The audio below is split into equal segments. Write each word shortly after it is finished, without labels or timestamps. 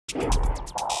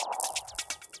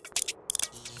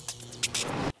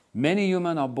Many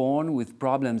humans are born with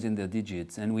problems in their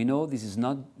digits, and we know this is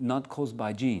not caused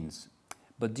by genes.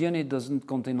 But DNA doesn't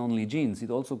contain only genes, it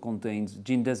also contains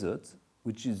gene deserts,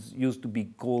 which is used to be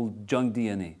called junk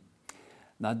DNA.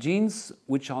 Now, genes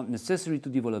which are necessary to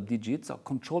develop digits are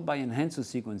controlled by enhancer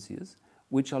sequences,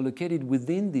 which are located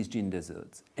within these gene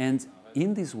deserts. And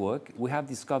in this work, we have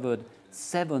discovered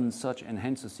 7 such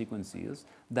enhancer sequences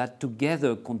that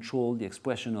together control the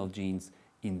expression of genes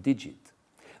in digit.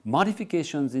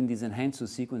 Modifications in these enhancer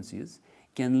sequences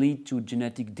can lead to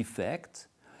genetic defect,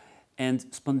 and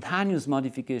spontaneous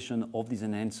modification of these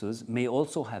enhancers may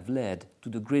also have led to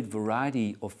the great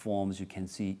variety of forms you can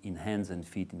see in hands and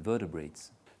feet in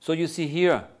vertebrates. So you see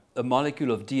here a molecule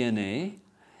of DNA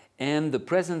and the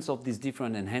presence of these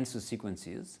different enhancer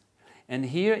sequences. And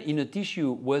here in a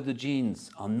tissue where the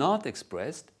genes are not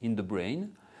expressed in the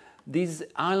brain, these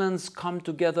islands come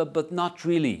together but not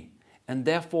really. And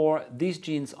therefore, these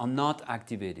genes are not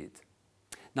activated.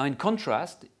 Now, in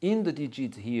contrast, in the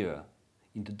digit here,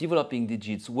 in the developing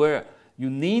digits where you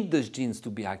need those genes to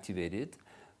be activated,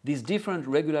 these different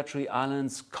regulatory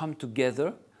islands come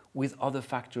together with other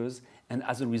factors, and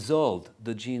as a result,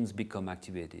 the genes become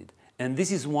activated. And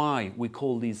this is why we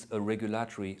call this a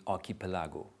regulatory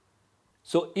archipelago.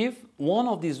 So if one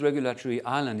of these regulatory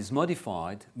islands is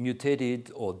modified,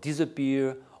 mutated, or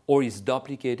disappear, or is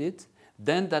duplicated,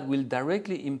 then that will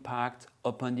directly impact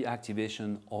upon the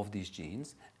activation of these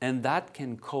genes, and that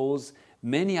can cause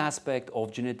many aspects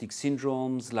of genetic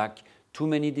syndromes like too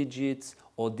many digits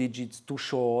or digits too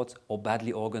short or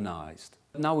badly organized.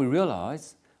 Now we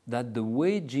realize that the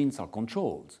way genes are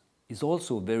controlled is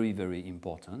also very, very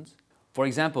important. For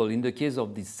example, in the case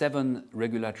of these 7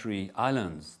 regulatory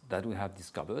islands that we have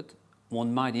discovered,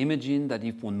 one might imagine that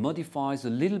if one modifies a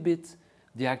little bit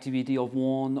the activity of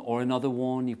one or another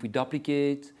one, if we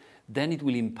duplicate, then it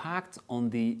will impact on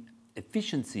the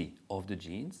efficiency of the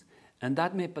genes, and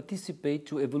that may participate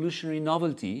to evolutionary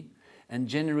novelty and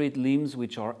generate limbs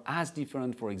which are as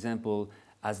different, for example,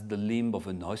 as the limb of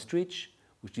an ostrich,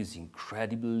 which is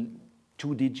incredible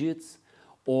 2 digits,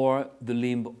 or the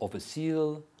limb of a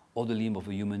seal, or the limb of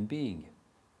a human being.